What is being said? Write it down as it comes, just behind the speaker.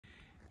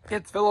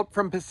It's Philip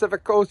from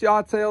Pacific Coast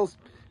Yacht Sales.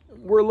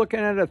 We're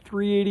looking at a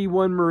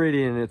 381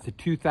 Meridian. It's a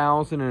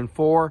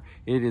 2004.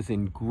 It is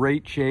in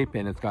great shape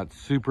and it's got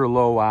super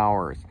low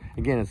hours.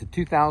 Again, it's a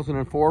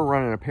 2004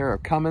 running a pair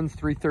of Cummins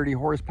 330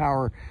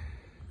 horsepower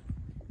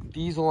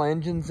diesel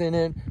engines in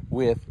it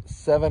with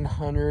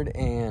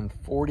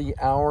 740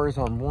 hours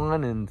on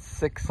one and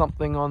 6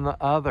 something on the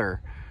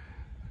other.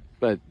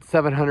 But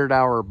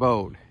 700-hour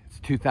boat. It's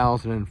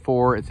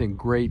 2004. It's in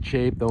great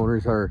shape. The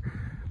owners are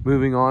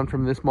moving on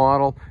from this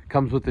model.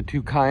 Comes with the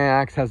 2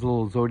 kayaks, has a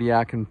little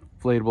Zodiac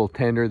inflatable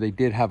tender. They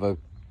did have a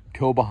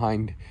tow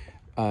behind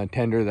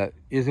tender that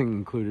isn't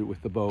included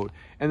with the boat,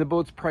 and the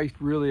boat's priced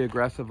really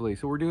aggressively.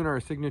 So we're doing our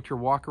signature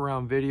walk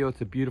around video.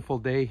 It's a beautiful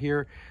day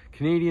here.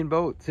 Canadian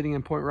boat sitting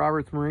in Point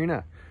Roberts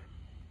Marina.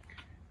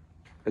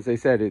 As I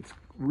said, it's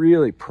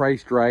really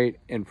priced right,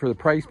 and for the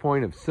price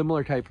point of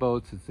similar type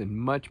boats, it's in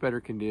much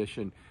better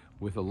condition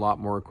with a lot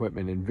more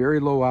equipment and very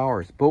low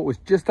hours. Boat was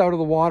just out of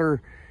the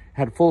water,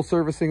 had full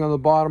servicing on the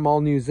bottom, all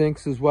new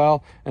zincs as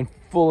well, and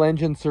full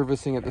engine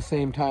servicing at the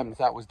same time.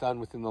 That was done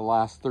within the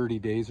last 30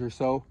 days or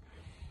so.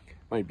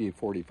 Might be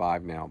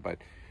 45 now, but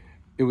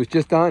it was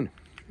just done.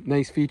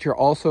 Nice feature.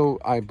 Also,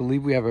 I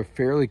believe we have a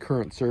fairly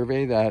current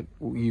survey that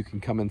you can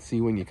come and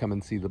see when you come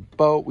and see the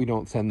boat. We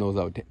don't send those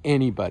out to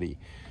anybody.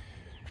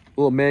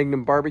 Little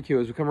Magnum barbecue.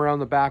 As we come around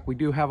the back, we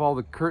do have all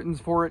the curtains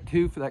for it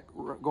too, for that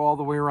go all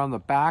the way around the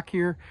back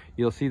here.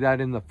 You'll see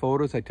that in the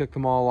photos. I took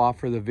them all off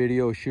for the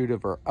video shoot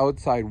of our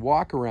outside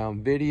walk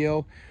around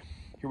video.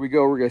 Here we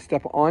go. We're going to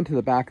step onto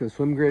the back of the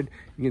swim grid.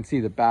 You can see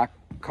the back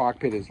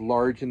cockpit is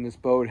large in this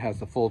boat. It has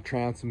the full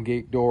transom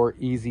gate door,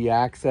 easy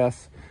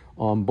access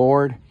on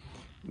board.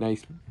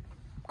 Nice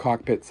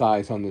cockpit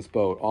size on this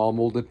boat. All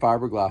molded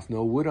fiberglass,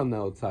 no wood on the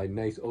outside.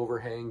 Nice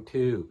overhang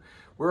too.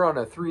 We're on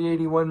a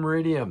 381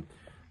 Meridian.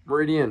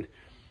 Meridian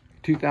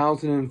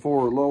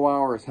 2004, low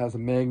hours, has a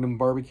Magnum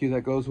barbecue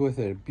that goes with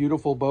it. A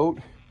beautiful boat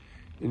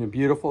in a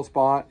beautiful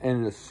spot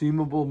and an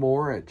assumable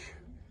moorage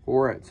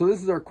for it. So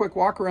this is our quick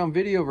walk around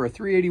video of our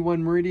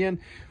 381 Meridian.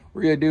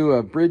 We're going to do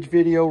a bridge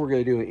video. We're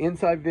going to do an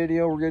inside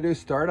video. We're going to do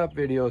startup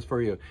videos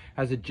for you.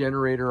 Has a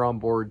generator on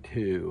board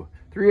too.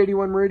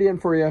 381 Meridian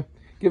for you.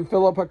 Give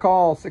Philip a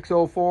call,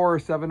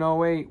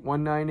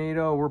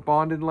 604-708-1980. We're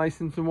bonded and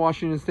licensed in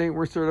Washington State.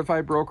 We're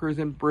certified brokers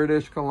in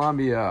British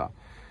Columbia.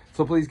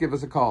 So please give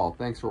us a call.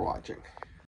 Thanks for watching.